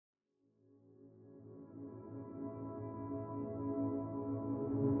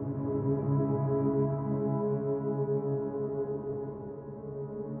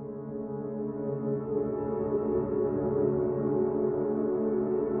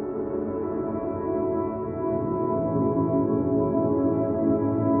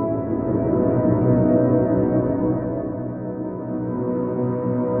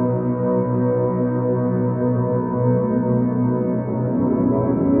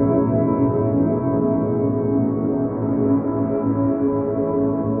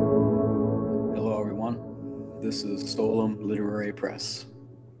Literary Press.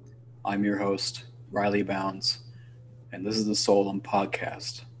 I'm your host, Riley Bounds, and this is the Solum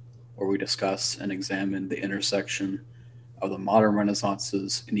Podcast, where we discuss and examine the intersection of the modern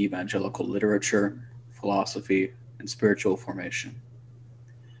renaissances in evangelical literature, philosophy, and spiritual formation.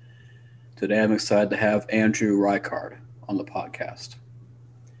 Today I'm excited to have Andrew Reichard on the podcast.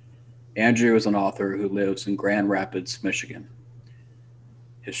 Andrew is an author who lives in Grand Rapids, Michigan.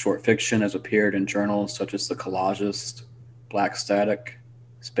 His short fiction has appeared in journals such as The Collagist, Black Static,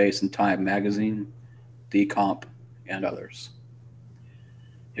 Space and Time Magazine, Decomp, and others.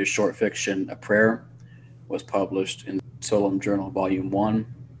 His short fiction, A Prayer, was published in Solum Journal Volume 1,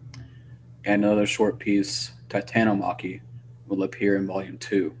 and another short piece, Titanomachy, will appear in Volume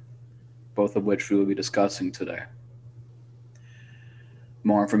 2, both of which we will be discussing today.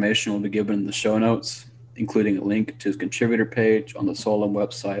 More information will be given in the show notes, including a link to his contributor page on the Solum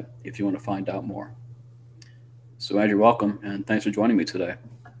website if you want to find out more. So Andrew, welcome, and thanks for joining me today.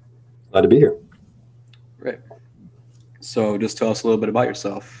 Glad to be here. Great. So just tell us a little bit about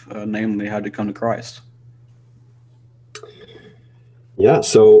yourself, namely how did you come to Christ? Yeah,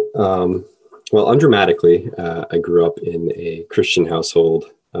 so, undramatically, I grew up in a Christian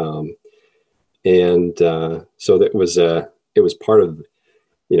household, so that was it was part of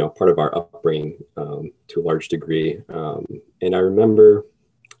our upbringing to a large degree. And I remember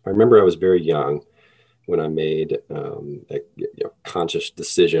I was very young when I made a conscious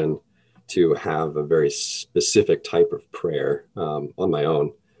decision to have a very specific type of prayer on my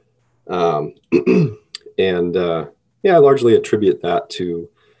own. I largely attribute that to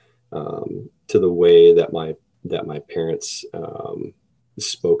the way that my parents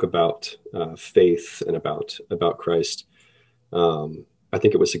spoke about faith and about Christ. I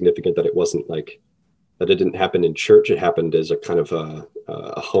think it was significant that it didn't happen in church. It happened as a kind of a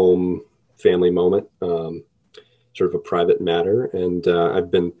home family moment, sort of a private matter. And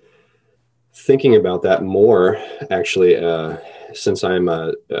I've been thinking about that more actually since I'm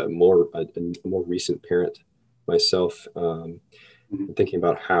a more recent parent myself, thinking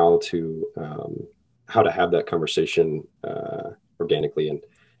about how to have that conversation organically and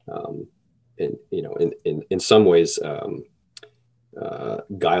in some ways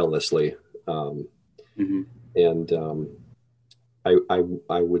guilelessly, and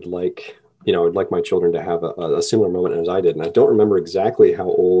I would like my children to have a similar moment as I did. And I don't remember exactly how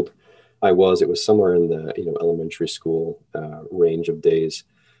old I was. It was somewhere in the elementary school range of days,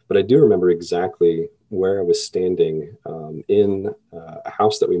 but I do remember exactly where I was standing in a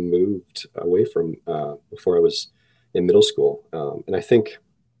house that we moved away from before I was in middle school, and I think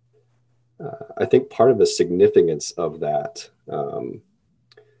part of the significance of that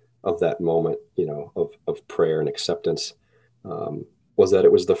moment, of prayer and acceptance, was that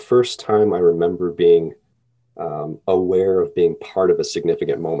it was the first time I remember being aware of being part of a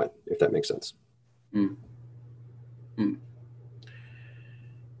significant moment, if that makes sense. Mm. Mm.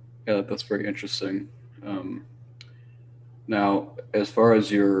 Yeah, that's very interesting. Now, as far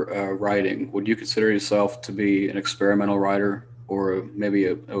as your writing, would you consider yourself to be an experimental writer, or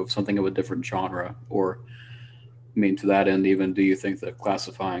maybe something of a different genre? Or, to that end, even, do you think that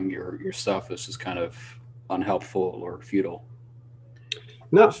classifying your stuff is just kind of unhelpful or futile?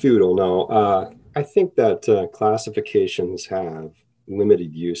 Not futile, no. I think that classifications have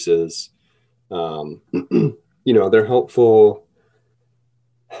limited uses. They're helpful.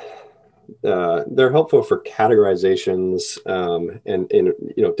 They're helpful for categorizations and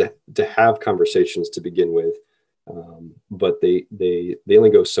to have conversations to begin with, but they only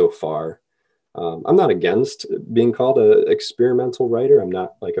go so far. I'm not against being called an experimental writer. I'm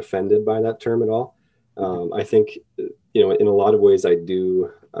not offended by that term at all. I think in a lot of ways I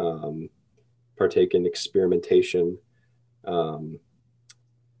do partake in experimentation, but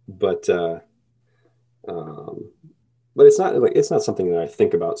it's not something that I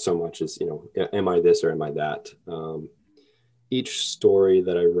think about so much as, am I this or am I that? Each story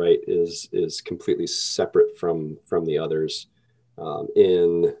that I write is completely separate from the others,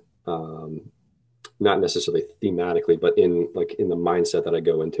 in not necessarily thematically, but in the mindset that I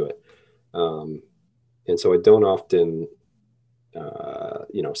go into it. And so I don't often,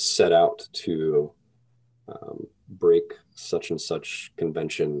 set out to break such and such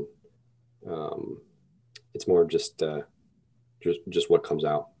convention. It's more just what comes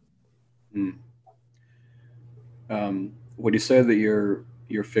out. Would you say that your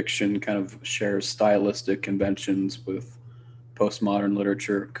fiction kind of shares stylistic conventions with postmodern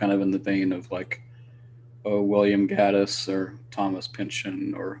literature, kind of in the vein of William Gaddis or Thomas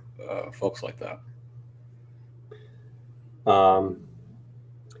Pynchon or folks like that?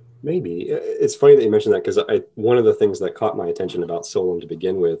 Maybe. It's funny that you mentioned that, because one of the things that caught my attention about Solum to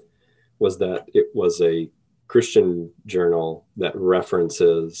begin with was that it was a Christian journal that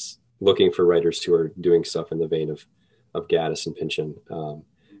references looking for writers who are doing stuff in the vein of Gaddis and Pynchon,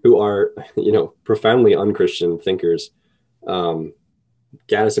 who are, profoundly unchristian thinkers.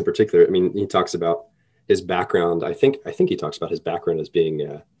 Gaddis in particular, I mean, he talks about his background. I think he talks about his background as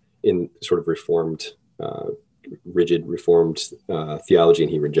being in sort of reformed, rigid reformed theology,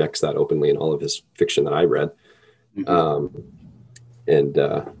 and he rejects that openly in all of his fiction that I read. Mm-hmm. And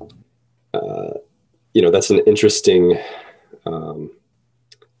that's an interesting.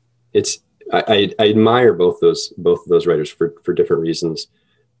 I admire both of those writers for different reasons,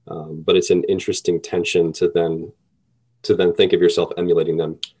 but it's an interesting tension to then think of yourself emulating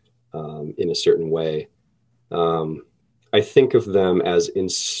them in a certain way. I think of them as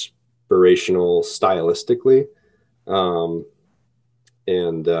inspirational stylistically, and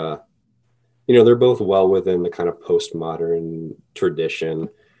they're both well within the kind of postmodern tradition.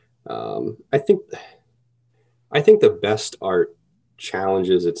 I think the best art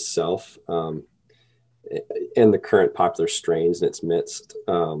challenges itself and the current popular strains in its midst.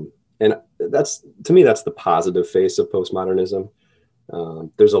 And that's, to me, that's the positive face of postmodernism.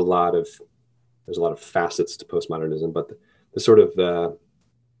 There's a lot of facets to postmodernism, but the sort of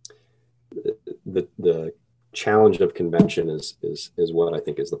the challenge of convention is what I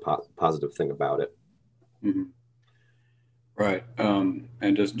think is the positive thing about it. Mm-hmm. Right. And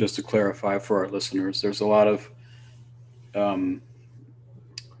just to clarify for our listeners, there's a lot of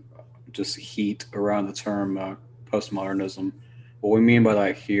just heat around the term postmodernism. What we mean by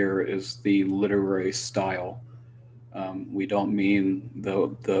that here is the literary style. We don't mean the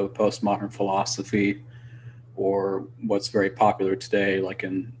postmodern philosophy or what's very popular today, like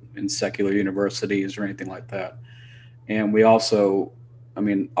in secular universities or anything like that. And we also, I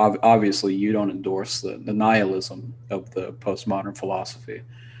mean, obviously you don't endorse the nihilism of the postmodern philosophy.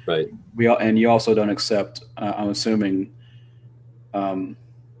 Right. And you also don't accept, I'm assuming,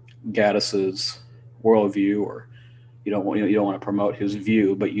 Gaddis's worldview, or you don't want to promote his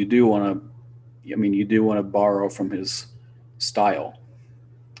view, but you do want to borrow from his style.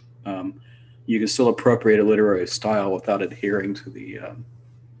 You can still appropriate a literary style without adhering to the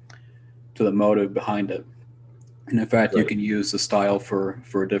motive behind it. And in fact, right, you can use the style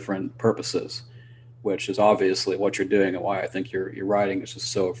for different purposes, which is obviously what you're doing, and why I think your writing is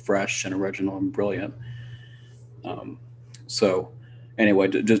just so fresh and original and brilliant. So anyway,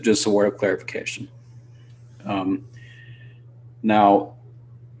 just a word of clarification. Now,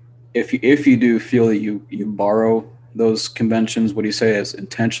 if you do feel that you borrow those conventions, what do you say is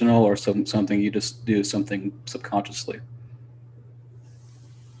intentional, or something you just do something subconsciously?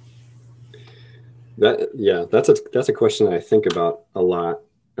 That's a question I think about a lot,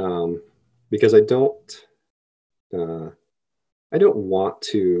 because I don't want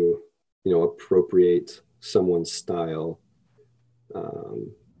to appropriate someone's style.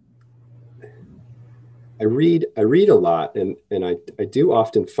 I read a lot, and I do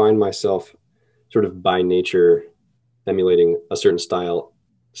often find myself sort of by nature emulating a certain style,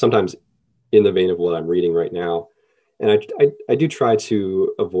 sometimes in the vein of what I'm reading right now. And I do try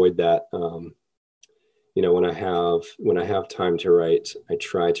to avoid that. When I have time to write, I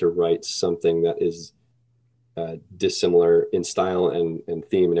try to write something that is dissimilar in style and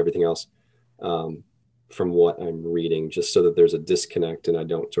theme and everything else from what I'm reading, just so that there's a disconnect and I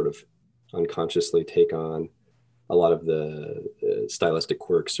don't sort of unconsciously take on a lot of the stylistic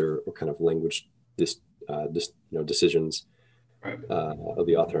quirks or kind of language decisions of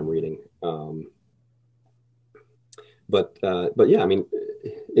the author I'm reading. But yeah, I mean,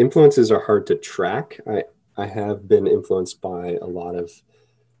 influences are hard to track. I have been influenced by a lot of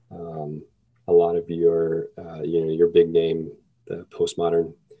your your big name, the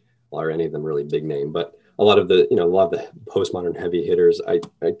postmodern, or any of them really big name, but a lot of the postmodern heavy hitters. I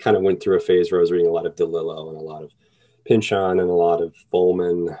kind of went through a phase where I was reading a lot of DeLillo and a lot of Pynchon and a lot of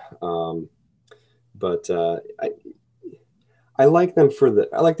Volman. But I like them for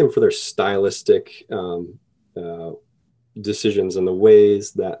their stylistic decisions and the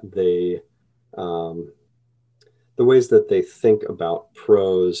ways that they think about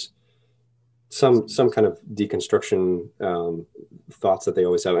prose, some kind of deconstruction thoughts that they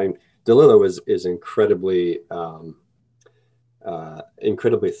always have. I mean, DeLillo is incredibly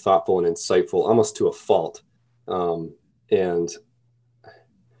thoughtful and insightful, almost to a fault. And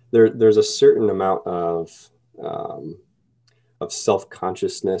there's a certain amount of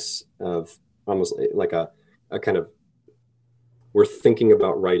self-consciousness, of almost like a kind of, we're thinking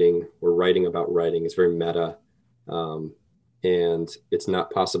about writing, we're writing about writing. It's very meta. and it's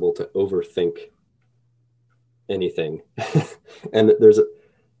not possible to overthink anything. And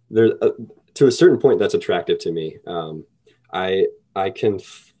to a certain point, that's attractive to me. I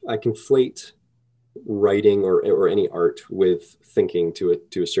conflate writing or any art with thinking to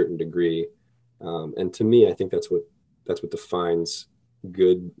a certain degree, and to me, I think that's what defines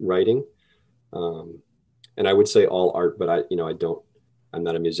good writing. And I would say all art, but I'm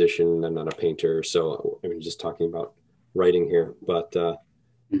not a musician, I'm not a painter, so I'm just talking about writing here. But to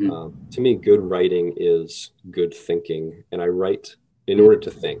me, good writing is good thinking, and I write in order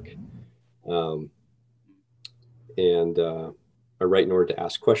to think. And I write in order to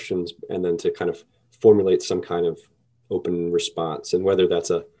ask questions and then to kind of formulate some kind of open response. And whether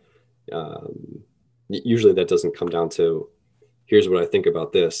that's usually that doesn't come down to, here's what I think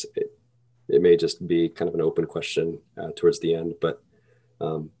about this. It may just be kind of an open question towards the end, but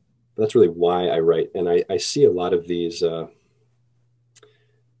that's really why I write. And I see a lot of these,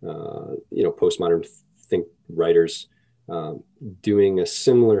 postmodern writers doing a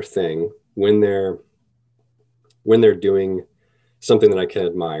similar thing when they're doing something that I can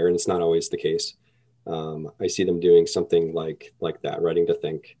admire, and it's not always the case. I see them doing something like that, writing to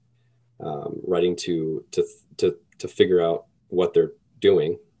think, writing to figure out what they're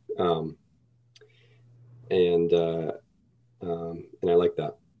doing, and I like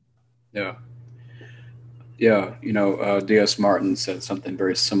that. Yeah. D.S. Martin said something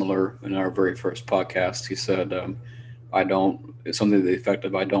very similar in our very first podcast. He said, it's something to the effect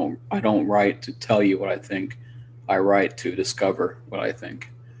of, I don't write to tell you what I think. I write to discover what I think.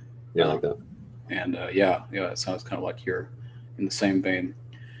 Yeah, I like that. And it sounds kind of like you're in the same vein.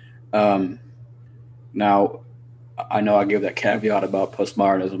 Now, I know I gave that caveat about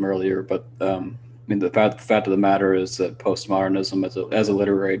postmodernism earlier, but the fact of the matter is that postmodernism as a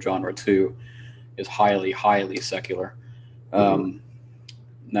literary genre too is highly, highly secular.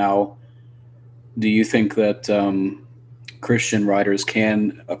 Now, do you think that Christian writers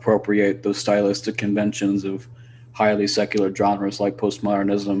can appropriate those stylistic conventions of highly secular genres like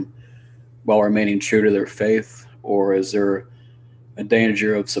postmodernism while remaining true to their faith, or is there a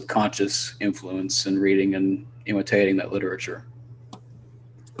danger of subconscious influence in reading and imitating that literature?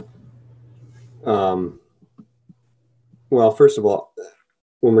 Well, first of all,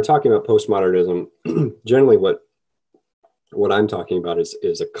 when we're talking about postmodernism, generally what I'm talking about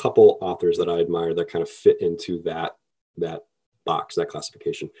is a couple authors that I admire that kind of fit into that box, that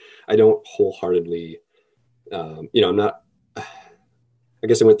classification. I don't wholeheartedly, I'm not. I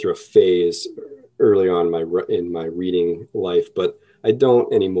guess I went through a phase early on in my reading life, but I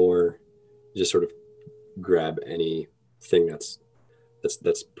don't anymore just sort of grab anything that's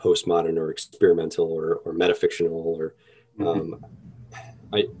postmodern or experimental or metafictional or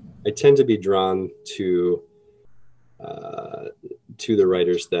I tend to be drawn to the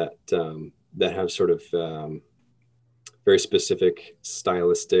writers that have sort of very specific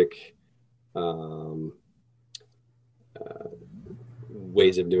stylistic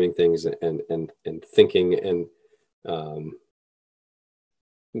ways of doing things and thinking. And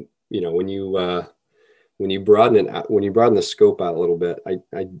when you broaden the scope out a little bit,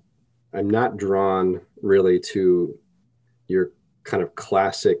 I'm not drawn really to your kind of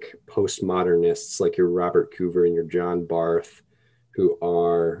classic postmodernists like your Robert Coover and your John Barth, who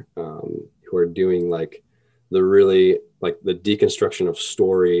are doing like the really like the deconstruction of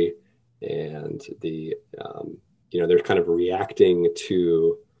story and the they're kind of reacting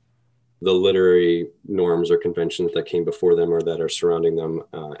to the literary norms or conventions that came before them or that are surrounding them,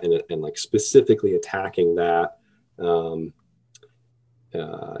 and like specifically attacking that. I'm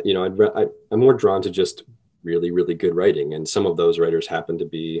more drawn to just really, really good writing, and some of those writers happen to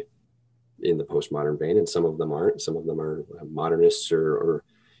be in the postmodern vein, and some of them aren't. Some of them are modernists or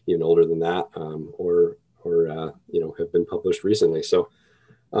even older than that, or have been published recently. So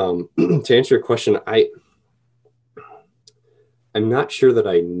to answer your question, I'm not sure that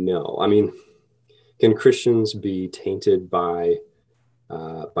I know. I mean, can Christians be tainted by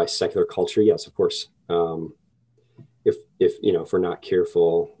secular culture? Yes, of course. If we're not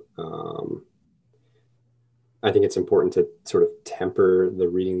careful, I think it's important to sort of temper the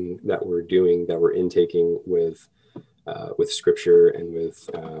reading that we're doing, that we're intaking with Scripture and with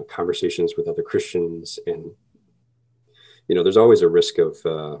conversations with other Christians. And there's always a risk of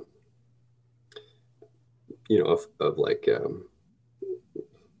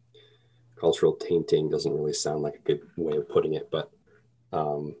cultural tainting. Doesn't really sound like a good way of putting it, but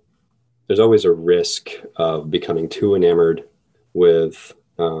there's always a risk of becoming too enamored with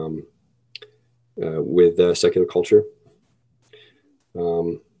secular culture,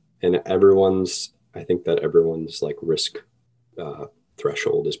 and I think that everyone's like risk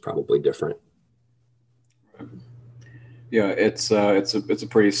threshold is probably different. Yeah, it's a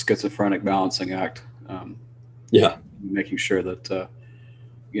pretty schizophrenic balancing act. Yeah. Making sure that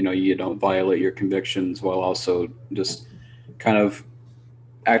you don't violate your convictions while also just kind of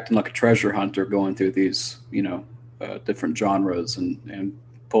acting like a treasure hunter, going through these different genres and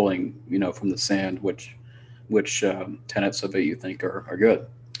pulling from the sand which tenets of it you think are good.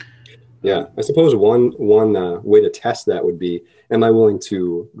 Yeah, I suppose one way to test that would be, am I willing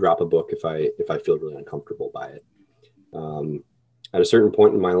to drop a book if I feel really uncomfortable by it? At a certain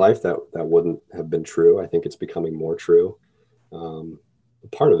point in my life, that wouldn't have been true. I think it's becoming more true.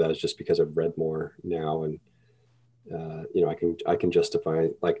 Part of that is just because I've read more now, and I can justify,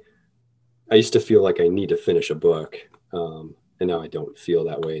 like, I used to feel like I need to finish a book, and now I don't feel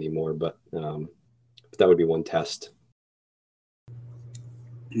that way anymore. But that would be one test.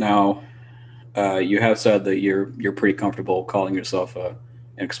 Now, you have said that you're pretty comfortable calling yourself an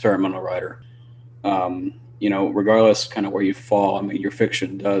experimental writer. Regardless kind of where you fall, I mean, your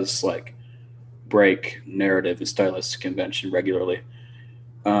fiction does like break narrative and stylistic convention regularly.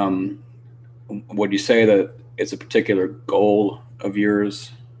 Would you say that it's a particular goal of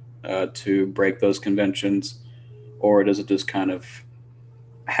yours to break those conventions, or does it just kind of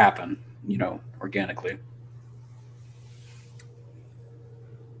happen, organically?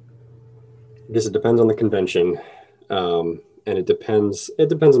 I guess it depends on the convention, and it depends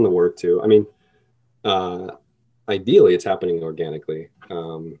on the work too. I mean, ideally, it's happening organically.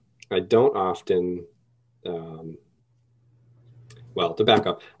 I don't often. Well, to back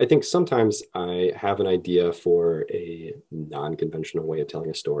up, I think sometimes I have an idea for a non-conventional way of telling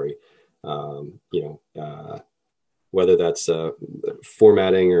a story. Whether that's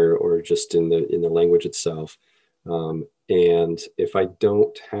formatting or just in the language itself. And if I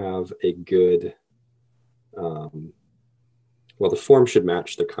don't have a good, the form should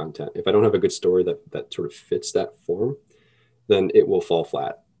match the content. If I don't have a good story that sort of fits that form, then it will fall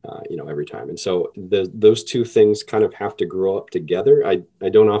flat, every time. And so those two things kind of have to grow up together. I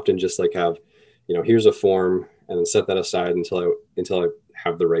don't often just like have, here's a form and then set that aside until I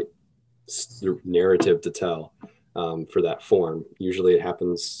have the right narrative to tell for that form. Usually it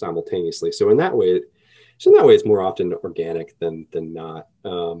happens simultaneously. So in that way, it's more often organic than not.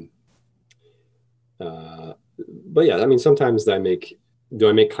 But yeah, I mean, sometimes do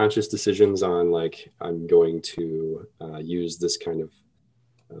I make conscious decisions on, like, I'm going to use this kind of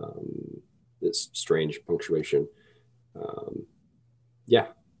this strange punctuation. Yeah,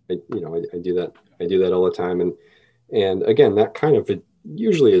 I do that. I do that all the time. And again, that kind of, it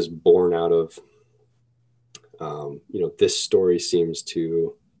usually is born out of, this story seems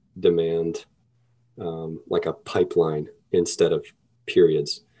to demand like a pipeline instead of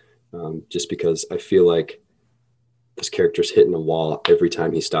periods, just because I feel like this character's hitting a wall every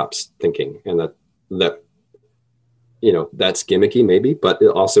time he stops thinking, and that that's gimmicky maybe, but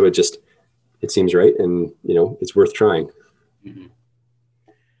it seems right, and it's worth trying. Mm-hmm.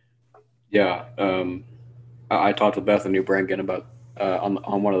 Yeah, I talked with Bethany Brangen about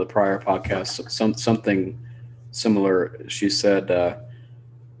on one of the prior podcasts something similar. She said, I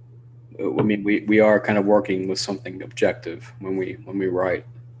mean, we are kind of working with something objective when we write.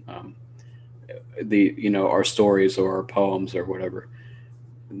 Our stories or our poems or whatever,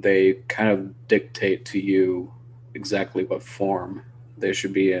 they kind of dictate to you exactly what form they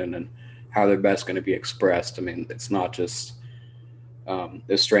should be in and how they're best going to be expressed. I mean, it's not just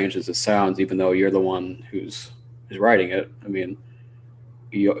as strange as it sounds, even though you're the one who's writing it. I mean,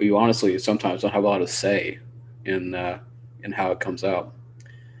 you honestly sometimes don't have a lot to say in how it comes out.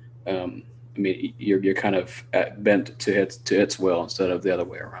 I mean, you're kind of bent to its will instead of the other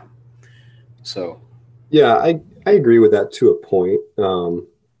way around. So, yeah, I agree with that to a point.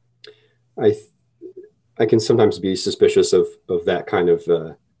 I can sometimes be suspicious of that kind of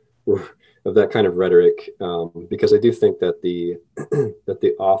rhetoric, because I do think that the that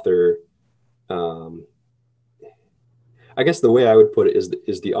the author, I guess the way I would put it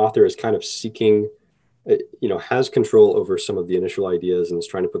is the author is kind of seeking, has control over some of the initial ideas and is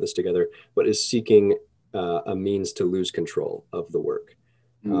trying to put this together, but is seeking a means to lose control of the work.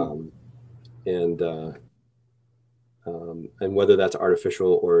 And whether that's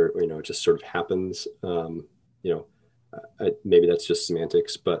artificial or it just sort of happens, maybe that's just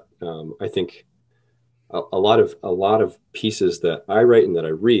semantics. But I think a lot of pieces that I write and that I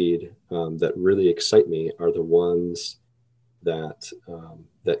read that really excite me are the ones that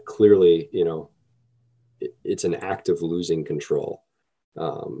clearly it's an act of losing control,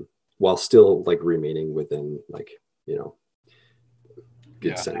 while still like remaining within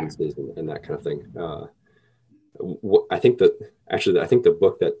good sentences and that kind of thing. I think that actually, I think the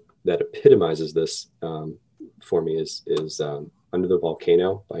book that epitomizes this for me is Under the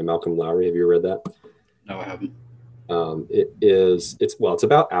Volcano by Malcolm Lowry. Have you read that? No, I haven't. It's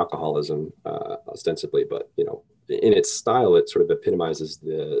about alcoholism ostensibly, but in its style, it sort of epitomizes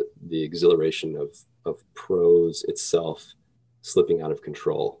the exhilaration of prose itself slipping out of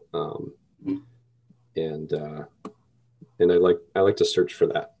control. Mm. And I like to search for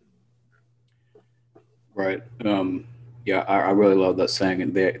that. Right. Yeah, I really love that saying,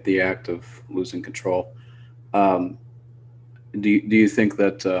 and the act of losing control. Um, do you think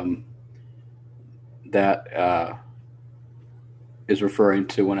that that is referring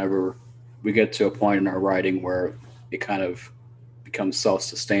to whenever we get to a point in our writing where it kind of becomes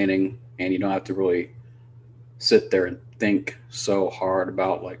self-sustaining, and you don't have to really sit there and think so hard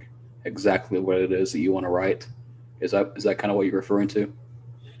about like exactly what it is that you want to write? Is that kind of what you're referring to?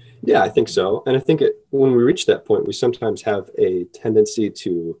 Yeah, I think so. And I think when we reach that point, we sometimes have a tendency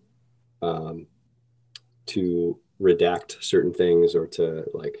um, to redact certain things, or to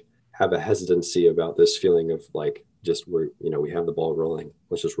like have a hesitancy about this feeling of like, just we have the ball rolling,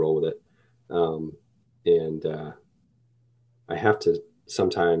 let's just roll with it. And I have to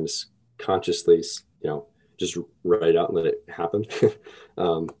sometimes consciously, just write it out and let it happen,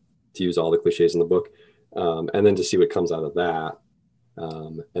 um, to use all the cliches in the book, and then to see what comes out of that.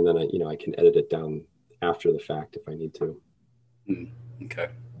 And then I can edit it down after the fact if I need to. Hmm. Okay.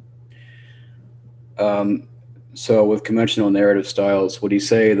 Um, so with conventional narrative styles, would you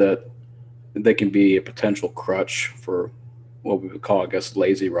say that they can be a potential crutch for what we would call, I guess,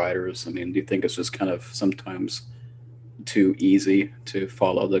 lazy writers? I mean, do you think it's just kind of sometimes too easy to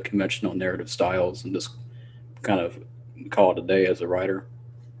follow the conventional narrative styles and just kind of call it a day as a writer?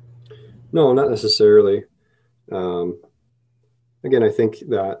 No, not necessarily. Um, Again, I think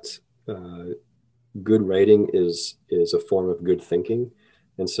that good writing is a form of good thinking.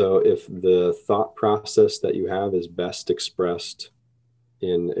 And so if the thought process that you have is best expressed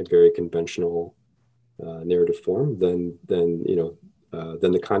in a very conventional narrative form, then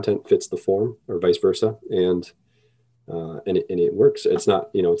the content fits the form, or vice versa, and it works. It's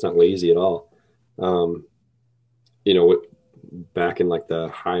not lazy at all. Um, what back in like the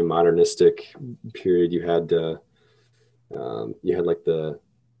high modernistic period, you had like the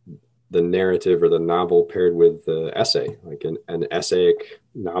narrative or the novel paired with the essay, like an essaic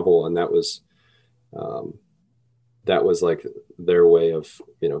novel, and um, that was like their way of,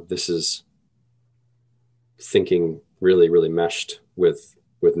 this is thinking really, really meshed with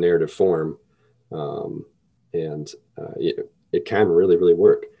narrative form, um, and it can really, really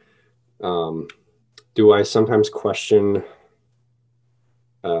work. Um, do I sometimes question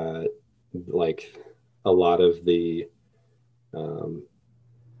uh, like a lot of the um,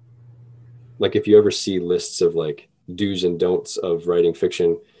 like if you ever see lists of like do's and don'ts of writing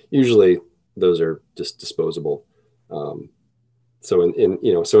fiction, usually those are just disposable. Um, so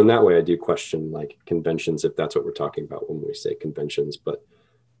in that way, I do question like conventions, if that's what we're talking about when we say conventions. But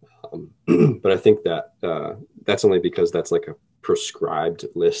but I think that that's only because that's like a prescribed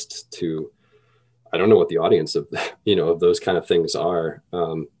list to, I don't know what the audience of of those kind of things are.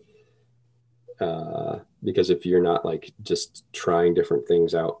 Because if you're not like just trying different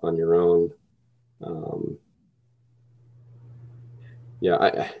things out on your own, um,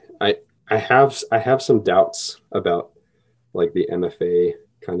 yeah, I have some doubts about like the MFA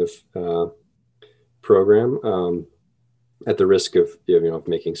kind of program, at the risk of of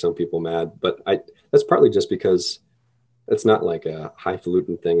making some people mad. But that's partly just because it's not like a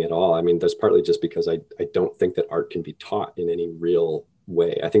highfalutin thing at all. I mean, that's partly just because I don't think that art can be taught in any real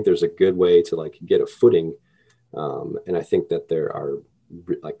way. I think there's a good way to like get a footing, and I think that there are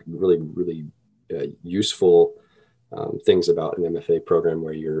like really, really useful things about an MFA program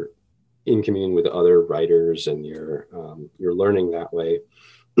where you're in communion with other writers, and you're learning that way.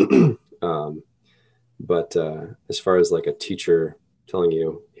 um, but as far as like a teacher telling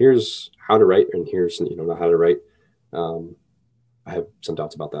you, here's how to write and here's not how to write, um, I have some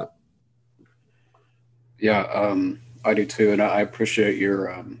doubts about that. Yeah, I do too, and I appreciate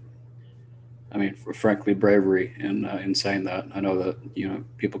your, I mean, frankly, bravery in saying that. I know that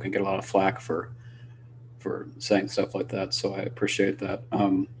people can get a lot of flack for saying stuff like that, so I appreciate that.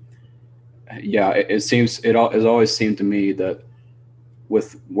 Yeah, it seems it's always seemed to me that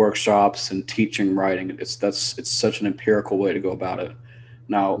with workshops and teaching writing, it's such an empirical way to go about it.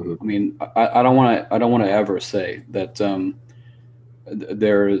 Now, Mhm. I mean, I don't want to ever say that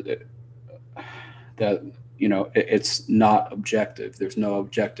there that it's not objective. There's no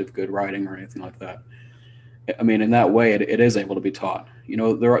objective good writing or anything like that. I mean, in that way, it is able to be taught.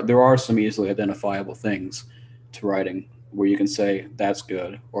 There are some easily identifiable things, to writing where you can say that's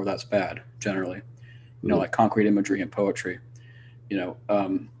good or that's bad generally, like concrete imagery and poetry. You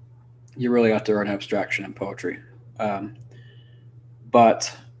really have to earn abstraction in poetry.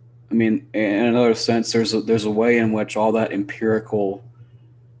 But I mean, in another sense, there's a way in which all that empirical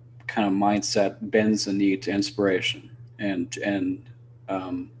kind of mindset bends the need to inspiration and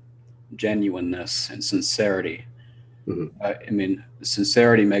genuineness and sincerity. I mean,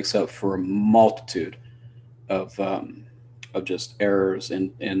 sincerity makes up for a multitude of just errors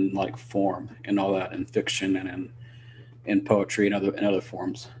in like form and all that in fiction and in poetry and other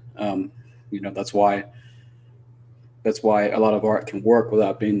forms. That's why a lot of art can work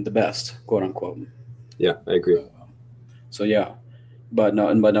without being the best, quote unquote. Yeah, I agree. So yeah, but no,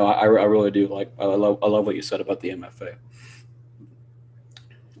 I really do like. I love what you said about the MFA.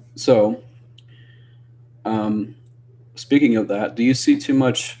 So, speaking of that, do you see too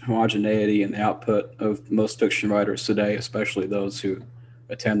much homogeneity in the output of most fiction writers today, especially those who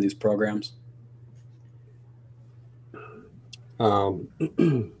attend these programs? Yeah,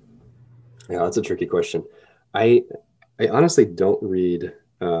 that's a tricky question. I honestly don't read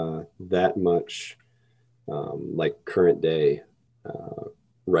that much like current day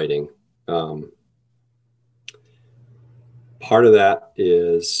writing. Part of that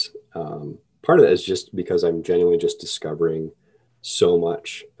is just because I'm genuinely just discovering so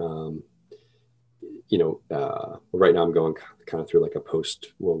much. Right now I'm going kind of through like a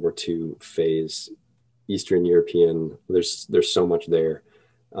post World War II phase, Eastern European. There's so much there.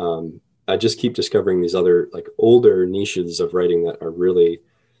 I just keep discovering these other like older niches of writing that are really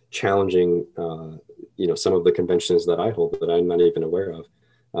challenging, some of the conventions that I hold that I'm not even aware of.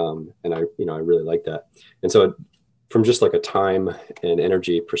 And I really like that. And so from just like a time and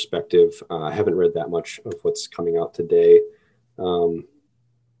energy perspective, I haven't read that much of what's coming out today.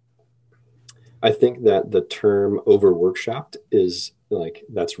 I think that the term over-workshopped is like,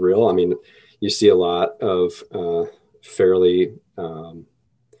 that's real. I mean, you see a lot of fairly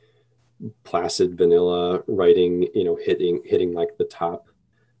placid vanilla writing, hitting like the top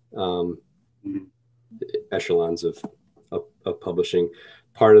echelons of publishing.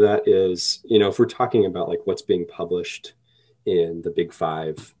 Part of that is, if we're talking about like what's being published in the big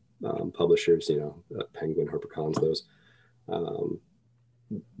five publishers, Penguin, HarperCollins,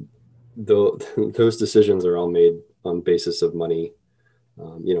 those decisions are all made on basis of money.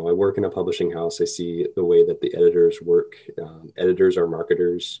 I work in a publishing house. I see the way that the editors work. Editors are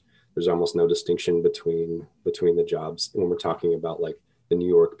marketers. There's almost no distinction between the jobs when we're talking about like the New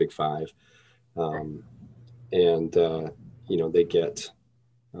York Big Five. They get,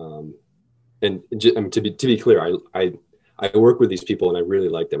 to be clear, I work with these people and I really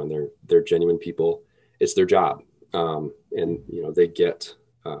like them, and they're genuine people. It's their job. They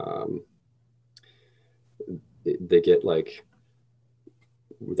get like,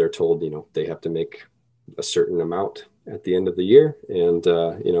 they're told, they have to make a certain amount at the end of the year. And,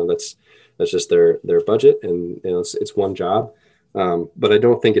 that's just their budget, and it's one job. But I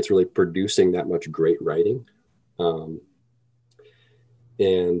don't think it's really producing that much great writing. So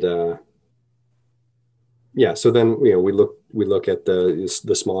then, we look at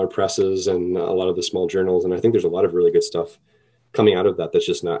the smaller presses and a lot of the small journals. And I think there's a lot of really good stuff coming out of that that's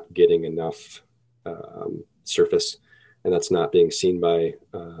just not getting enough surface, and that's not being seen by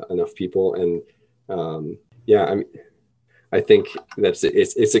enough people. And I think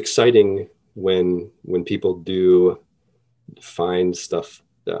it's exciting when people do find stuff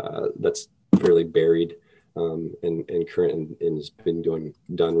that's fairly buried and current and has been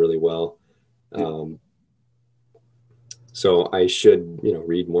done really well. So I should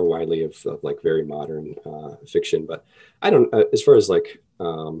read more widely of like very modern fiction, but I don't as far as like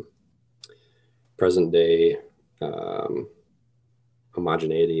present day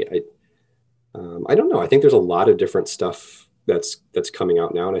homogeneity. I don't know. I think there's a lot of different stuff that's coming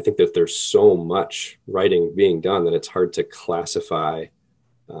out now, and I think that there's so much writing being done that it's hard to classify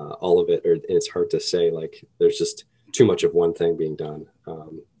all of it, or it's hard to say like there's just too much of one thing being done.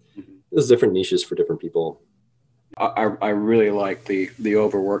 There's different niches for different people. I really like the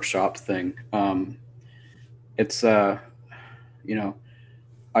over workshop thing. It's I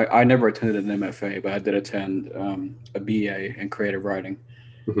never attended an MFA, but I did attend a BA in creative writing.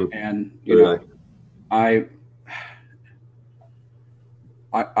 And I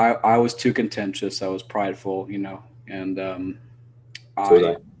was too contentious. I was prideful, and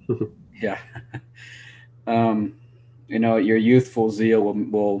yeah. Your youthful zeal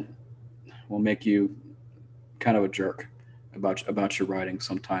will make you kind of a jerk about your writing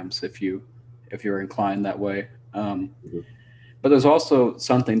sometimes if you're inclined that way. But there's also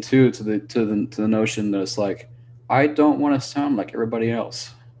something too to the notion that it's like I don't want to sound like everybody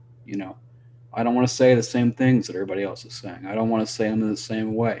else. You know, I don't want to say the same things that everybody else is saying. I don't want to say them in the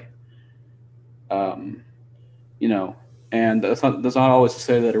same way. Um, you know, and that's not always to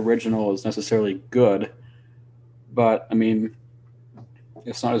say that original is necessarily good, but I mean,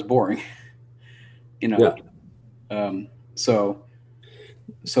 it's not as boring. You know, Yeah. um, so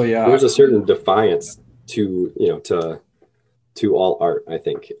yeah, There's a certain defiance to, to all art, I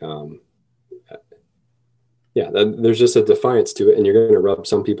think. Yeah, there's just a defiance to it, and you're going to rub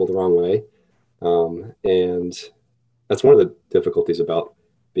some people the wrong way. And that's one of the difficulties about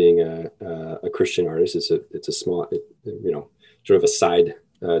being a Christian artist. It's a small, sort of a side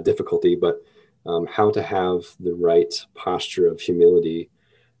difficulty, but how to have the right posture of humility,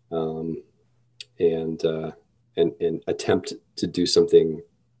 um, and and attempt to do something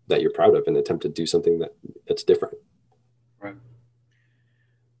that you're proud of, and attempt to do something that's different. right.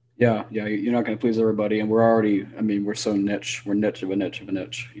 Yeah, yeah, you're not going to please everybody, and we're already. I mean, we're so niche. We're niche of a niche of a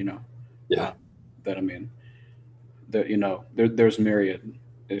niche. Yeah. Uh, that I mean, that there's myriad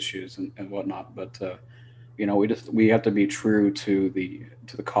issues and whatnot, but we have to be true to the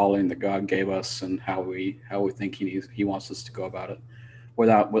calling that God gave us and how we think he wants us to go about it,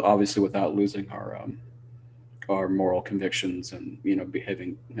 obviously without losing our moral convictions and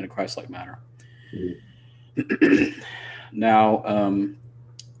behaving in a Christ-like manner. Mhm. Now,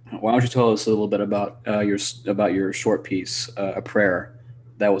 why don't you tell us a little bit about your short piece, a prayer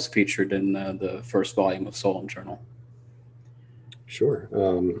that was featured in the first volume of Solum Journal? Sure.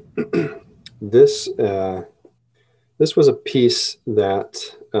 This this was a piece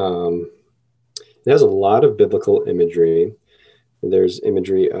that it has a lot of biblical imagery. There's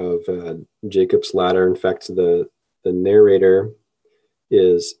imagery of Jacob's ladder. In fact, the narrator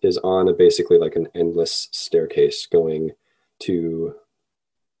is on basically like an endless staircase going to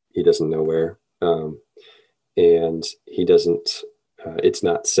he doesn't know where, and he doesn't. It's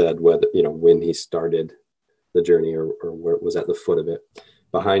not said whether when he started the journey or where it was at the foot of it.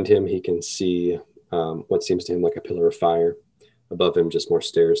 Behind him, he can see what seems to him like a pillar of fire. Above him, just more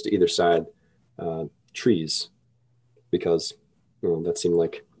stairs. To either side, trees, because that seemed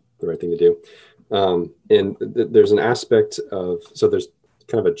like the right thing to do. And there's an aspect of, so there's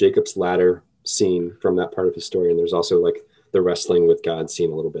kind of a Jacob's ladder scene from that part of his story. And there's also like the wrestling with God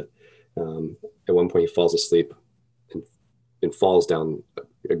scene a little bit. At one point he falls asleep and falls down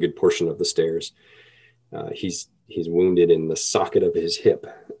a good portion of the stairs. He's wounded in the socket of his hip,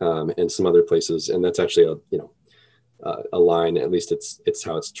 and some other places. And that's actually a line, at least it's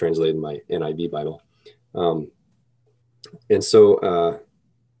how it's translated in my NIV Bible. And so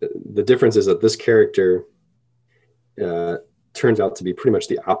the difference is that this character turns out to be pretty much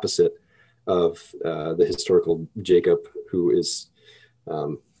the opposite of the historical Jacob, who is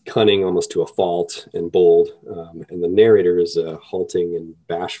cunning almost to a fault and bold. And the narrator is halting and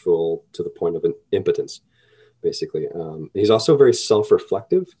bashful to the point of an impotence, basically. He's also very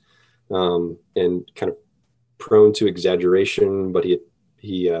self-reflective and kind of prone to exaggeration, but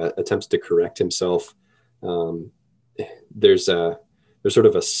he attempts to correct himself. There's sort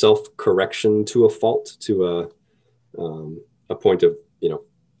of a self-correction to a fault, to a point of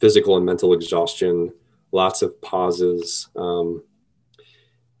physical and mental exhaustion, lots of pauses,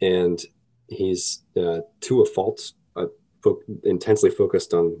 and he's to a fault, intensely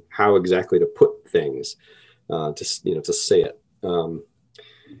focused on how exactly to put things, to say it.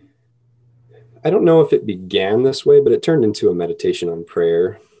 I don't know if it began this way, but it turned into a meditation on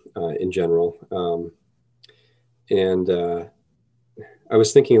prayer in general. And I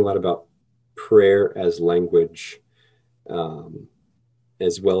was thinking a lot about prayer as language,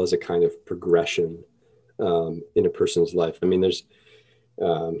 as well as a kind of progression in a person's life. I mean,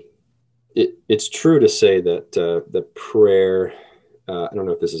 it's true to say that the prayer, I don't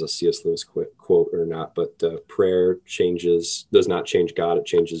know if this is a C.S. Lewis quote or not, but prayer does not change God. It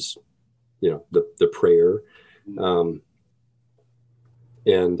changes, the prayer.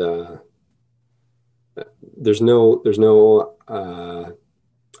 And there's no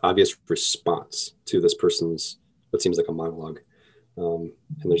obvious response to this person's what seems like a monologue. And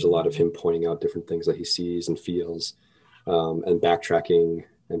there's a lot of him pointing out different things that he sees and feels, and backtracking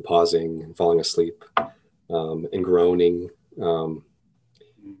and pausing and falling asleep, and groaning.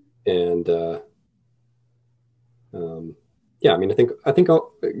 Yeah, I mean, I think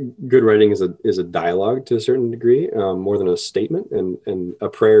good writing is a dialogue to a certain degree, more than a statement, and a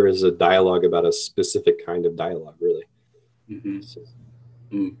prayer is a dialogue about a specific kind of dialogue, really.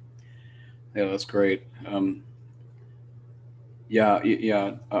 Mm-hmm. Yeah, that's great. I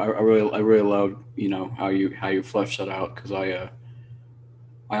really love how you flesh that out, because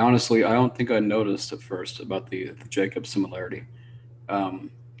I don't think I noticed at first about the Jacob similarity.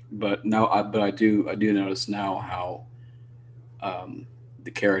 Um, but I do notice now how um,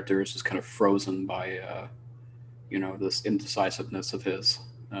 the character is just kind of frozen by this indecisiveness of his.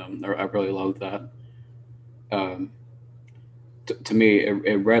 I really love that. Um, to me,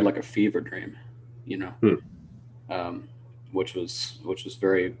 it read like a fever dream, you know, Hmm. um, which was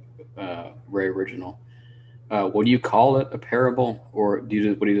very original. Would you call it a parable, or would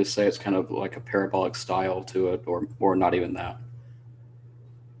you just say it's kind of like a parabolic style to it, or not even that?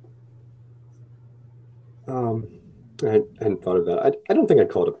 Um, I hadn't thought of that. I don't think I'd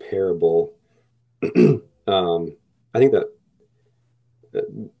call it a parable. I think that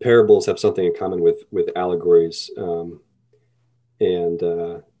parables have something in common with allegories, and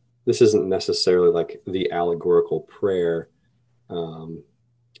this isn't necessarily like the allegorical prayer. Um,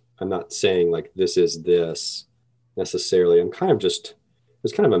 I'm not saying like this is this necessarily. I'm kind of just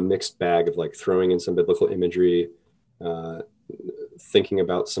It's kind of a mixed bag of like throwing in some biblical imagery, uh, thinking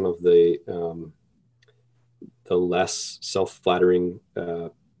about some of the less self-flattering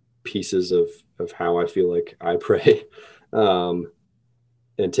pieces of how I feel like I pray, um,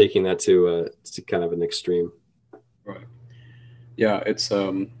 and taking that to kind of an extreme. Right. Yeah, it's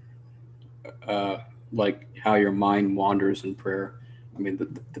uh, like how your mind wanders in prayer. I mean,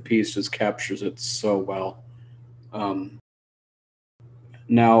 the piece just captures it so well. Um,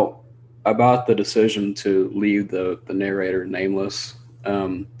 Now, about the decision to leave the narrator nameless,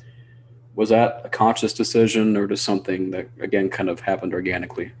 um, was that a conscious decision or just something that again kind of happened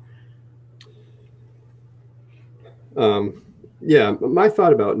organically? Um, yeah, my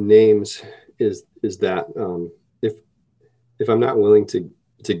thought about names is that if if I'm not willing to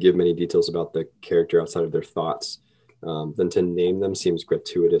give many details about the character outside of their thoughts, then to name them seems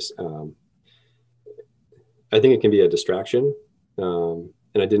gratuitous. I think it can be a distraction,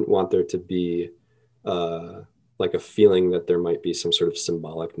 and I didn't want there to be uh, like a feeling that there might be some sort of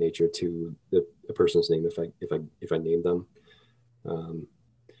symbolic nature to the person's name if I name them. Um,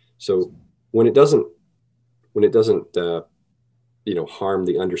 so when it doesn't when it doesn't harm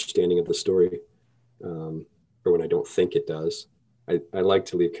the understanding of the story, um, or when I don't think it does, I like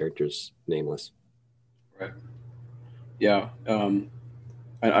to leave characters nameless. Right. Yeah.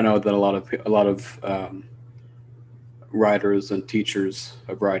 I know that a lot of writers and teachers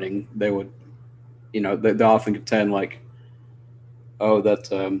of writing, they would, they often contend like, oh, that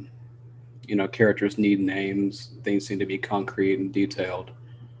characters need names. Things need to be concrete and detailed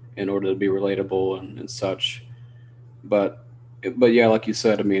in order to be relatable and such. But but yeah, like you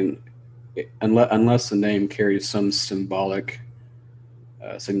said, I mean, unless the name carries some symbolic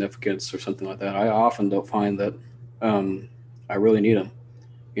significance or something like that, I often don't find that um, I really need them.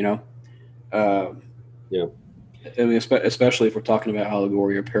 You know, uh, Yeah, I mean, especially if we're talking about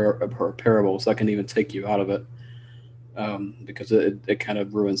allegory or parables, that can even take you out of it because it kind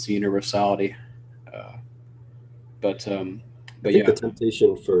of ruins the universality. Uh, but I but think the yeah,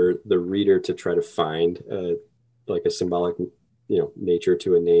 temptation for the reader to try to find like a symbolic, nature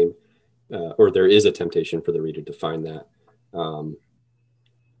to a name, or there is a temptation for the reader to find that. Um,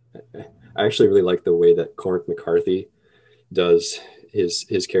 I actually really like the way that Cormac McCarthy does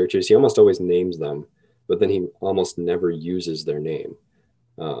his characters. He almost always names them, but then he almost never uses their name.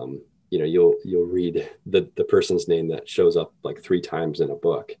 You'll read the person's name that shows up like three times in a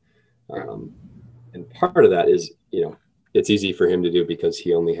book, right. um, and part of that is it's easy for him to do because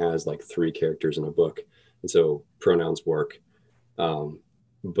he only has like three characters in a book, and so pronouns work. Um,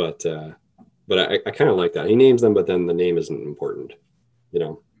 but uh, but I kind of like that. He names them, but then the name isn't important. You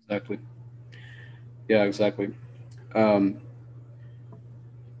know. Exactly. Yeah, exactly. Um,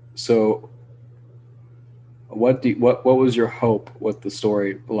 so what was your hope with the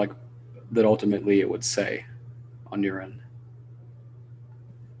story like that ultimately it would say on your end?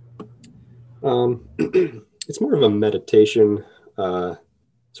 It's more of a meditation,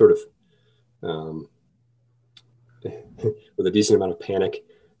 sort of, um, with a decent amount of panic.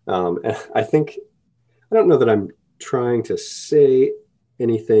 I think I don't know that I'm trying to say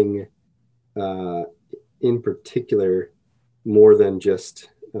anything uh, in particular more than just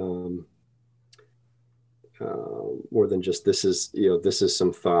this is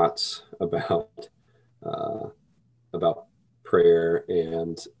some thoughts uh, about prayer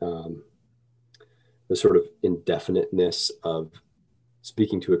and the sort of indefiniteness of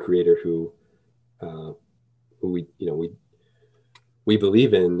speaking to a creator uh, who we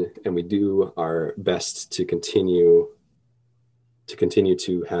believe in, and we do our best to continue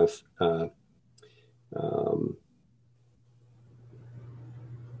to have um,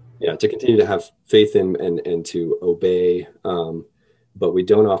 to continue to have faith in and to obey, but we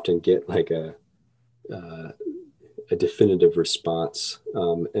don't often get like a definitive response.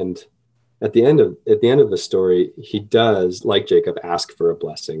 And at the end of the story, he does, like Jacob, ask for a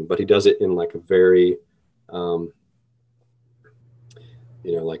blessing, but he does it in like a very,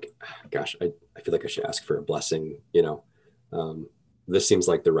 like, gosh, I feel like I should ask for a blessing. This seems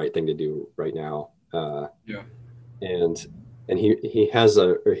like the right thing to do right now. Yeah. And he has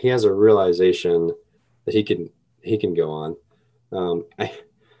a realization that he can go on.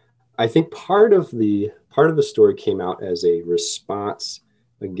 I think part of the story came out as a response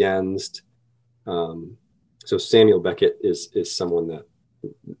against. So Samuel Beckett is someone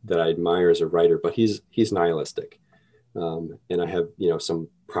that I admire as a writer, but he's nihilistic, and I have some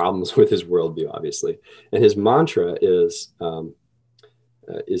problems with his worldview, obviously. And his mantra is I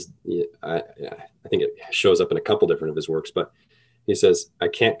think it shows up in a couple different of his works, but he says, "I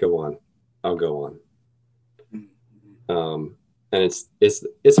can't go on, I'll go on." And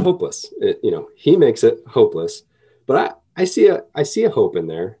it's hopeless. He makes it hopeless, but I see a hope in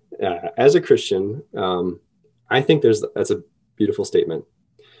there. As a Christian, I think that's a beautiful statement.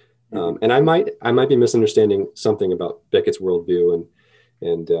 And I might be misunderstanding something about Beckett's worldview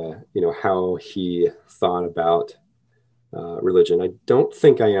and how he thought about religion. I don't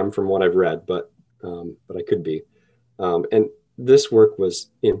think I am from what I've read, but I could be. And this work was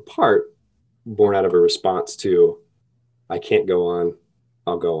in part born out of a response to, I can't go on,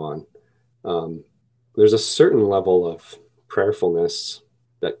 I'll go on. There's a certain level of prayerfulness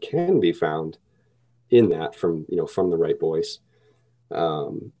that can be found in that from the right voice.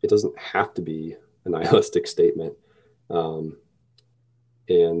 It doesn't have to be a nihilistic statement. So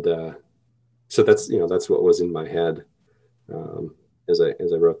that's what was in my head as I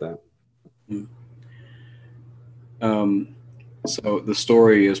wrote that. So the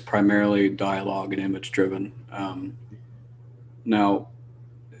story is primarily dialogue and image driven. Now,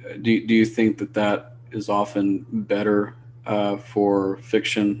 do you think that is often better for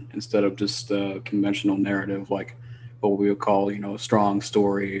fiction instead of just conventional narrative, like what we would call, a strong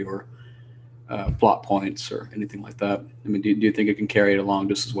story or plot points or anything like that? I mean, do you think it can carry it along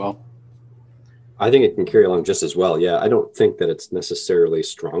just as well? I think it can carry along just as well. Yeah, I don't think that it's necessarily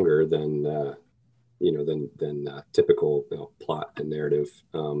stronger than typical plot and narrative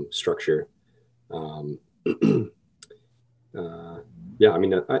structure. Yeah, I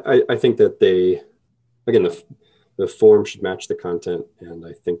mean, I think that the form should match the content, and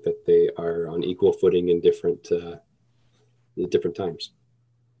I think that they are on equal footing in different times.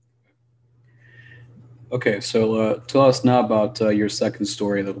 Okay, so tell us now about your second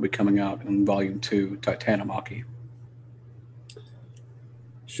story that will be coming out in Volume 2, Titanomachy.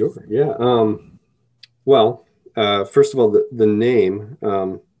 Sure. Yeah. Well, first of all, the name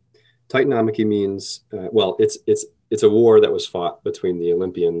Titanomachy means it's a war that was fought between the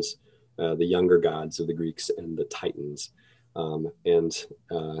Olympians, the younger gods of the Greeks, and the Titans.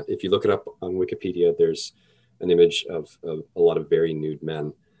 If you look it up on Wikipedia, there's an image of a lot of very nude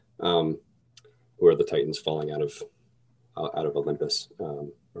men, who are the Titans falling out of Olympus, or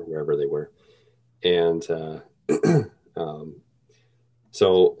wherever they were. And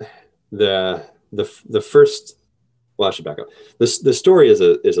so the first, well, I should back up. The story is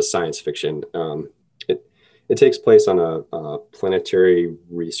a science fiction. It takes place on a planetary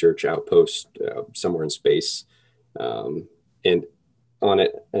research outpost somewhere in space, and on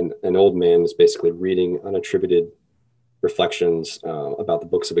it, an old man is basically reading unattributed reflections about the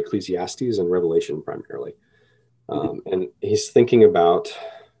books of Ecclesiastes and Revelation primarily, and he's thinking about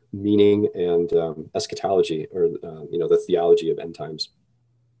meaning and eschatology, or the theology of end times.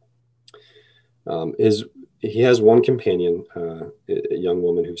 He has one companion, a young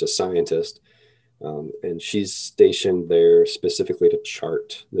woman who's a scientist, and she's stationed there specifically to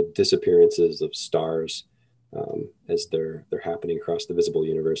chart the disappearances of stars as they're happening across the visible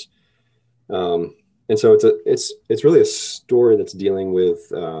universe. And so it's really a story that's dealing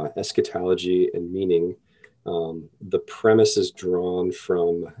with eschatology and meaning. The premise is drawn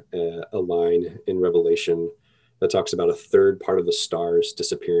from a line in Revelation that talks about a third part of the stars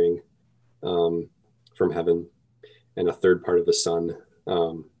disappearing from heaven, and a third part of the sun.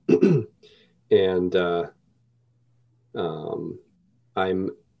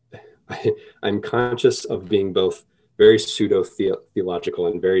 I'm conscious of being both very pseudo-theological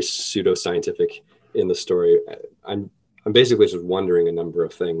and very pseudo-scientific in the story. I'm basically just wondering a number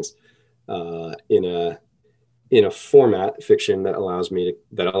of things in a format fiction that allows me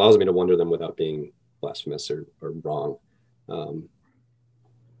to wonder them without being blasphemous or wrong.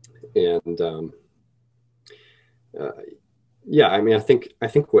 Yeah, I mean, I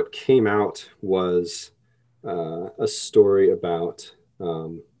think what came out was a story about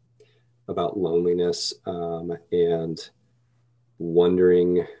about loneliness, and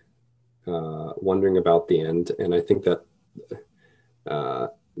wondering about the end. And I think that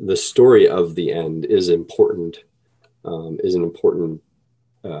the story of the end is important, is an important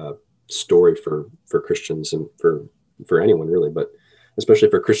story for Christians, and for anyone really, but especially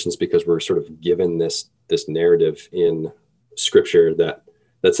for Christians, because we're sort of given this narrative in Scripture that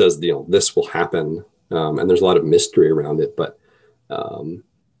says, this will happen, and there's a lot of mystery around it, but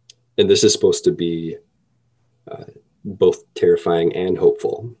and this is supposed to be both terrifying and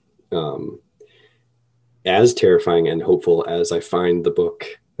hopeful. As terrifying and hopeful as I find the book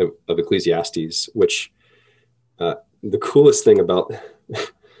of Ecclesiastes, which the coolest thing about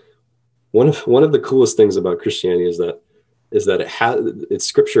one of the coolest things about Christianity is that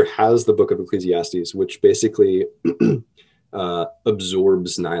Scripture has the book of Ecclesiastes, which basically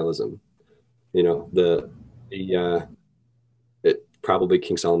absorbs nihilism. It probably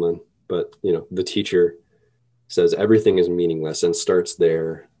King Solomon, but the teacher says everything is meaningless and starts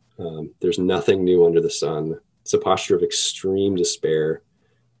there. There's nothing new under the sun. It's a posture of extreme despair,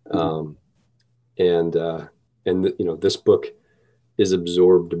 and this book is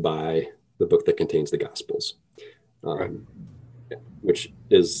absorbed by the book that contains the Gospels, Right. which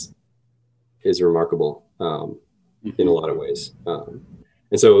is remarkable in a lot of ways.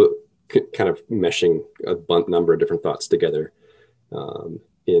 And so kind of meshing a number of different thoughts together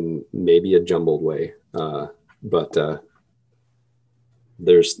in maybe a jumbled way. But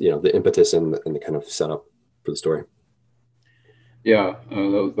there's, the impetus and the kind of setup for the story. Yeah,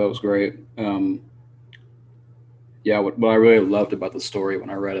 that was great. Yeah, what I really loved about the story when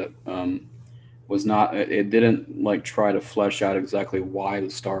I read it was it didn't like try to flesh out exactly why the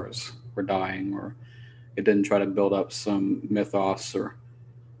stars were dying, or it didn't try to build up some mythos or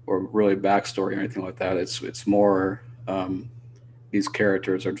really backstory or anything like that. It's more these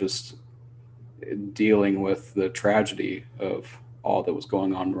characters are just dealing with the tragedy of all that was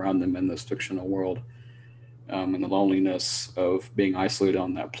going on around them in this fictional world, and the loneliness of being isolated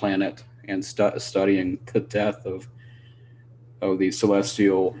on that planet and studying the death of these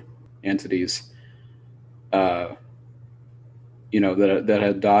celestial entities, that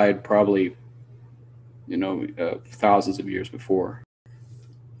had died probably, thousands of years before.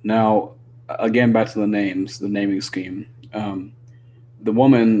 Now, again, back to the naming scheme. The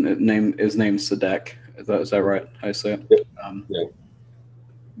woman is named Sadek. Is that right? I say it. Yeah.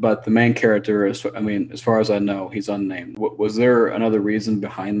 But the main character is, as far as I know, he's unnamed. Was there another reason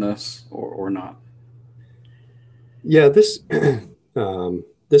behind this, or not? Yeah, this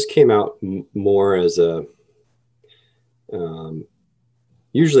this came out more as a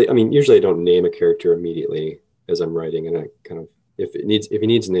usually I don't name a character immediately as I'm writing, and I kind of if he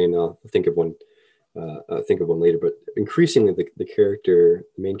needs a name, I'll think of one later. But increasingly, the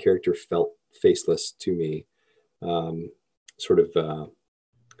main character felt faceless to me, sort of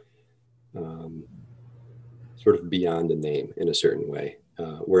beyond a name in a certain way.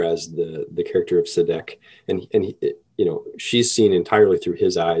 Whereas the character of Sadek, and he, she's seen entirely through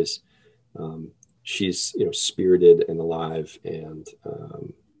his eyes. She's spirited and alive and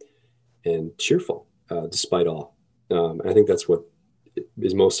cheerful despite all. And I think that's what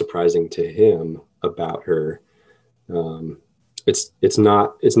is most surprising to him about her. It's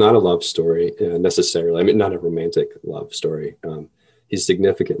not a love story necessarily. Not a romantic love story. He's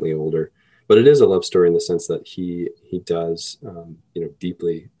significantly older, but it is a love story in the sense that he does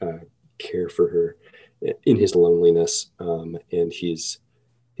deeply care for her in his loneliness, and he's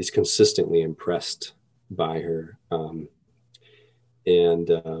consistently impressed by her, and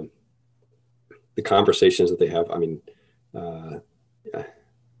the conversations that they have.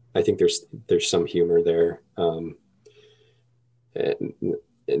 I think there's some humor there, and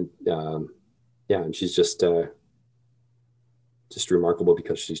she's just remarkable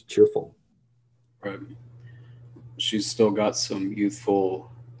because she's cheerful. Right. She's still got some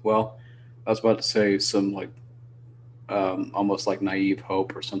youthful. Well, I was about to say some almost like naive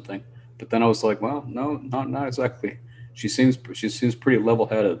hope or something, but then I was like, well, no, not exactly. She seems pretty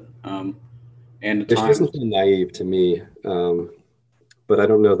level-headed, and at She times doesn't feel naive to me, but I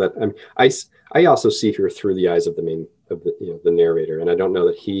don't know that. I also see her through the eyes of the narrator, and I don't know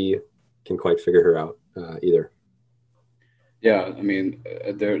that he can quite figure her out either. Yeah,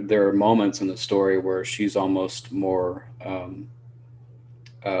 there are moments in the story where she's almost more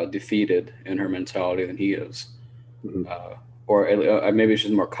defeated in her mentality than he is, Mm-hmm. or maybe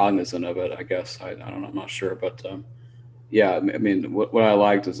she's more cognizant of it. I guess I don't know. I'm not sure, but yeah. What I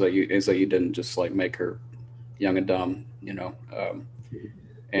liked is that you didn't just like make her young and dumb, and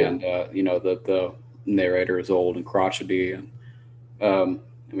the narrator is old and crotchety, I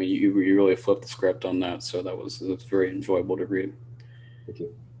mean, you really flipped the script on that, so that's very enjoyable to read. Thank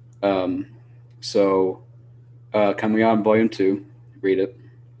you. Um, so coming out in volume 2, read it.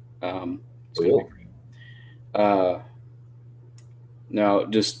 It's going to be great. Now,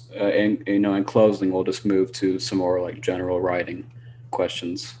 just in closing, we'll just move to some more like general writing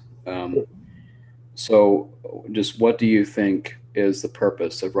questions. So, just what do you think is the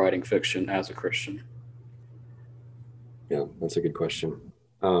purpose of writing fiction as a Christian? Yeah, that's a good question.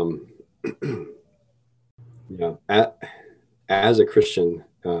 Yeah, as a Christian,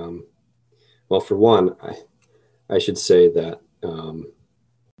 well, for one, I should say that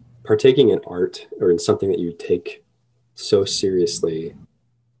partaking in art or in something that you take so seriously,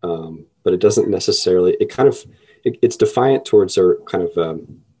 but it doesn't necessarily, it's defiant towards our kind of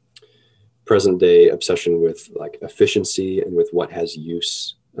present day obsession with like efficiency and with what has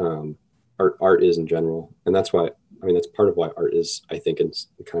use. Art is in general. And that's why, I mean, that's part of why art is, I think, in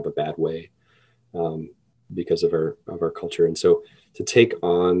kind of a bad way, because of our culture. And so to take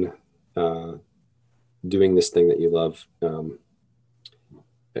on doing this thing that you love,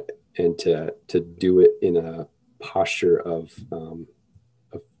 and to do it in a posture of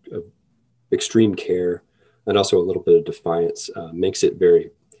extreme care and also a little bit of defiance, makes it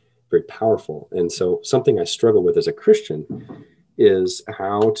very, very powerful. And so something I struggle with as a Christian is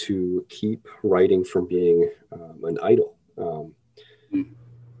how to keep writing from being an idol,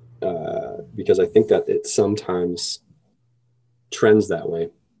 because I think that it sometimes trends that way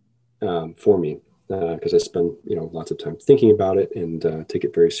for me, because I spend lots of time thinking about it and take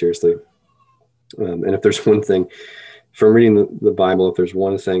it very seriously. And if there's one thing from reading the Bible, if there's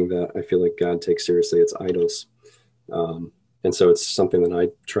one thing that I feel like God takes seriously, it's idols. And so it's something that I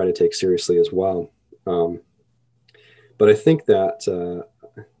try to take seriously as well. But I think that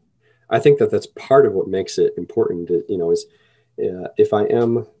that's part of what makes it important. Is if I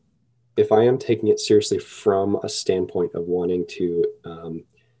am taking it seriously from a standpoint of wanting to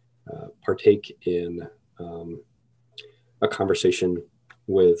partake in a conversation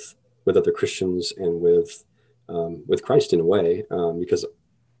with other Christians and with Christ in a way, because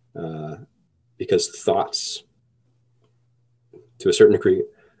thoughts, to a certain degree,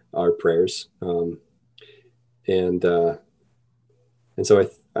 are prayers, and so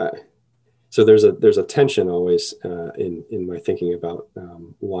so there's a tension always in my thinking about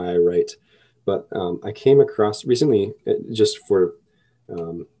why I write. But I came across recently, just for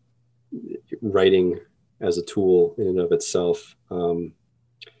writing as a tool in and of itself,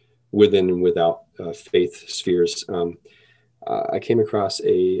 within and without faith spheres. I came across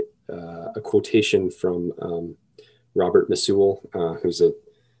a quotation from Robert Massoul, who's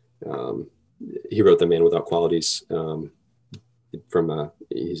he wrote The Man Without Qualities.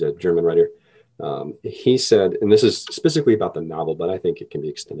 He's a German writer. He said, and this is specifically about the novel, but I think it can be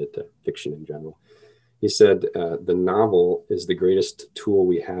extended to fiction in general. He said, the novel is the greatest tool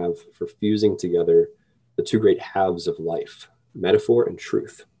we have for fusing together the two great halves of life, metaphor and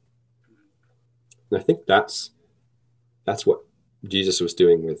truth. And I think that's what Jesus was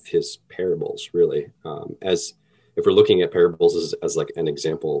doing with his parables, really. As if we're looking at parables as like an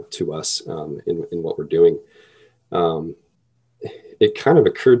example to us in what we're doing, it kind of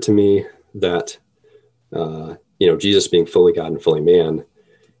occurred to me that Jesus being fully God and fully man,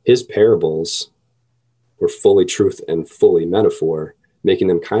 his parables were fully truth and fully metaphor, making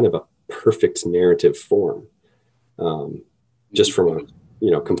them kind of a perfect narrative form, just from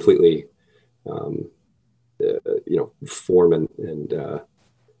a completely form and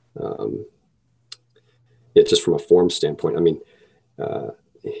just from a form standpoint. I mean,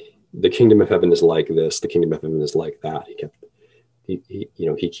 the kingdom of heaven is like this, the kingdom of heaven is like that. He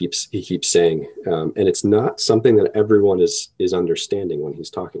keeps saying, and it's not something that everyone is understanding when he's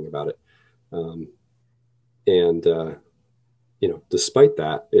talking about it. Despite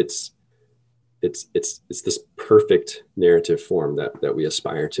that, it's this perfect narrative form that we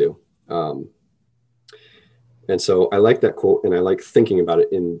aspire to. And so I like that quote, and I like thinking about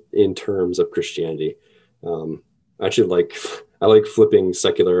it in terms of Christianity. I like flipping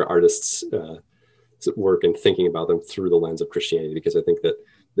secular artists' work and thinking about them through the lens of Christianity, because I think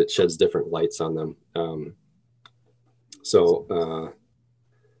that sheds different lights on them. It's a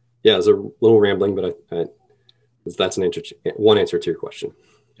little rambling, but that's one answer to your question.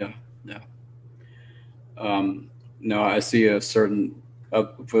 Yeah. No, I see a certain,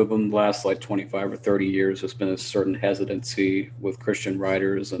 within the last like 25 or 30 years, there's been a certain hesitancy with Christian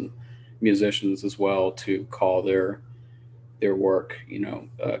writers and musicians as well to call their work,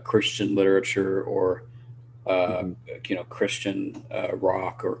 Christian literature or, Christian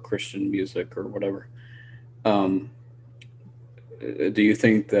rock or Christian music or whatever. do you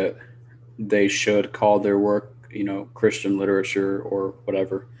think that they should call their work, Christian literature or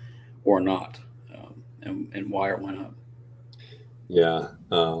whatever, or not? And why or why not? Yeah.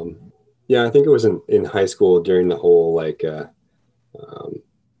 Yeah, I think it was in high school during the whole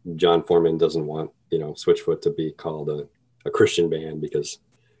John Foreman doesn't want, Switchfoot to be called a Christian band because,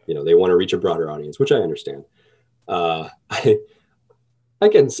 they want to reach a broader audience, which I understand. I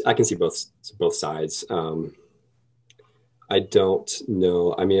can see both sides. I don't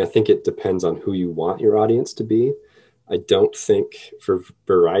know. I mean, I think it depends on who you want your audience to be. I don't think, for a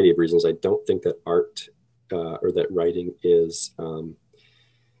variety of reasons, I don't think that art or that writing is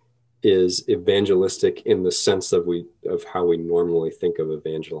evangelistic in the sense of how we normally think of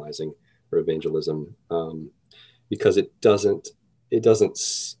evangelizing or evangelism, because it doesn't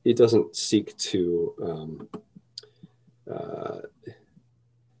seek to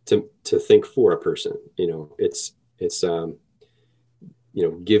think for a person. It's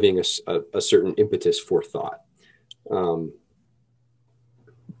giving a certain impetus for thought. And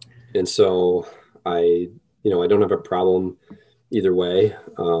so I don't have a problem either way.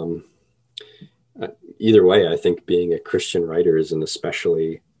 I think being a Christian writer is an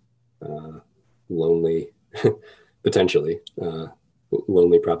especially lonely, potentially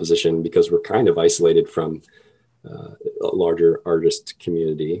lonely proposition, because we're kind of isolated from a larger artist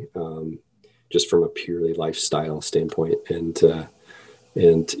community, just from a purely lifestyle standpoint. And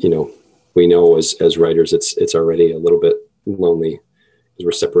we know as writers, it's already a little bit lonely because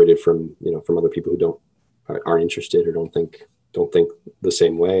we're separated from other people who aren't interested or don't think the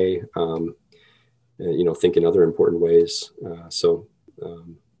same way, think in other important ways.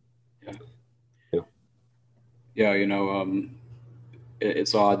 Yeah,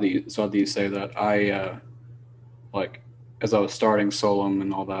 it's odd that you say that. I as I was starting Solum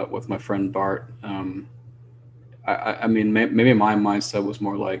and all that with my friend Bart. I mean, maybe my mindset was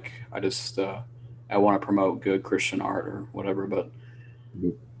more like I want to promote good Christian art or whatever. But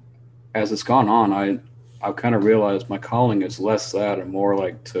as it's gone on, I've kind of realized my calling is less that and more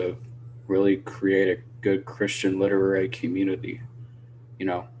like to really create a good Christian literary community,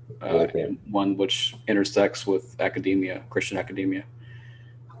 one which intersects with academia, Christian academia.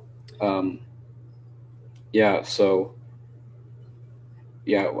 I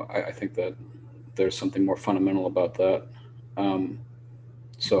think that there's something more fundamental about that.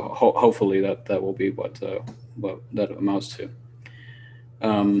 So hopefully that will be what that amounts to.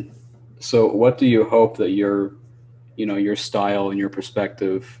 So what do you hope that your style and your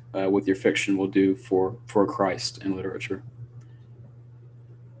perspective with your fiction will do for Christ in literature?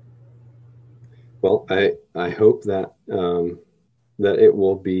 Well, I hope that that it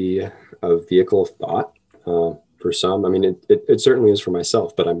will be a vehicle of thought for some. I mean, it certainly is for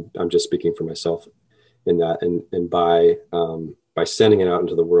myself, but I'm just speaking for myself in that. And by sending it out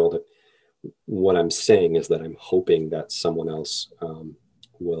into the world, what I'm saying is that I'm hoping that someone else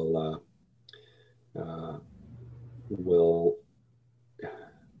will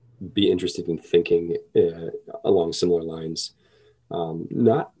be interested in thinking along similar lines.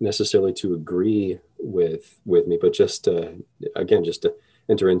 Not necessarily to agree with me, but just to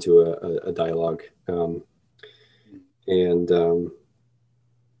enter into a dialogue.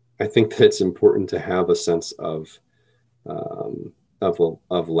 I think that it's important to have a sense of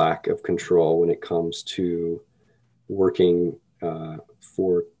lack of control when it comes to working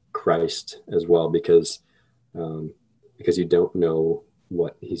for Christ as well, because you don't know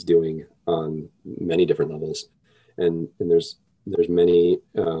what he's doing on many different levels, and there's many.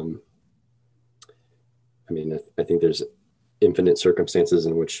 I think there's infinite circumstances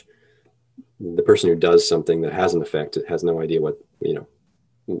in which the person who does something that has an effect has no idea what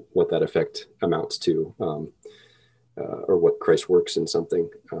that effect amounts to, or what Christ works in something.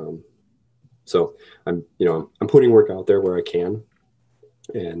 So I'm putting work out there where I can,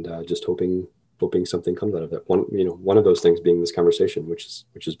 and just hoping something comes out of that. One of those things being this conversation, which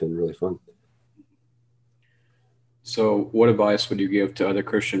has been really fun. So what advice would you give to other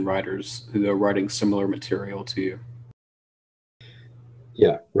Christian writers who are writing similar material to you?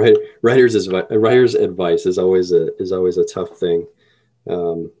 Yeah, right. Writer's advice is always a tough thing,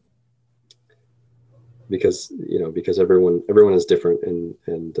 because everyone is different, and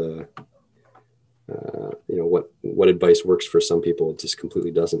what advice works for some people just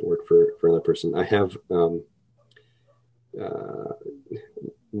completely doesn't work for another person. I have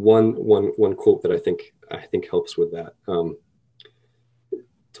one quote that I think helps with that.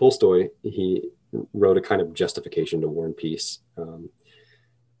 Tolstoy, he wrote a kind of justification to War and Peace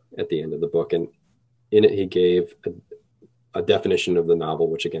at the end of the book, and in it he gave a definition of the novel,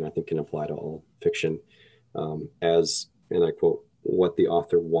 which again I think can apply to all fiction, as, and I quote, what the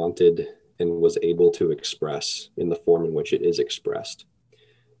author wanted and was able to express in the form in which it is expressed,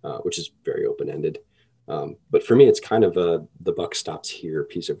 which is very open-ended. But for me, it's kind of the buck stops here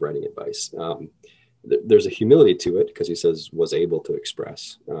piece of writing advice. There's a humility to it because he says was able to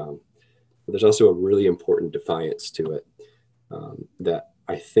express. But there's also a really important defiance to it that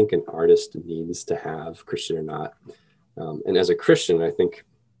I think an artist needs to have, Christian or not. And as a Christian, I think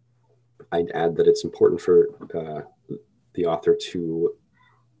I'd add that it's important for the author to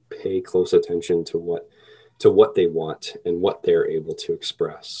pay close attention to what they want and what they're able to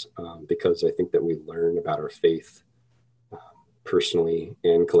express, because I think that we learn about our faith personally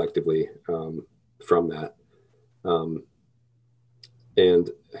and collectively from that. And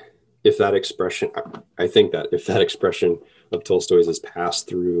if that expression, I think that if that expression of Tolstoy's is passed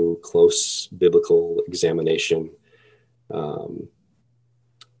through close biblical examination,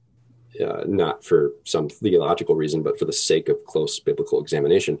 not for some theological reason, but for the sake of close biblical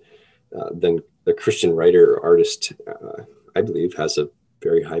examination, then the Christian writer or artist, I believe, has a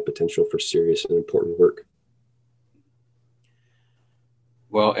very high potential for serious and important work.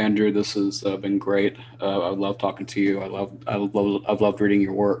 Well, Andrew, this has been great. I love talking to you. I've loved reading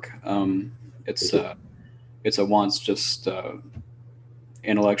your work. It's a once just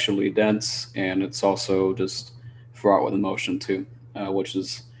intellectually dense, and it's also just fraught with emotion too, which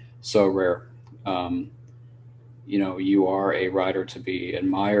is so rare. You are a writer to be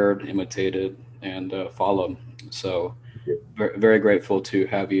admired, imitated, and followed. So very, very grateful to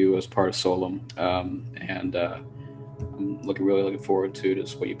have you as part of Solum. And I'm really looking forward to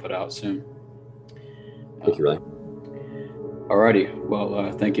just what you put out soon. Thank you, Ryan. Alrighty.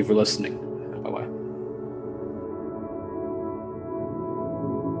 Well, thank you for listening. Bye-bye.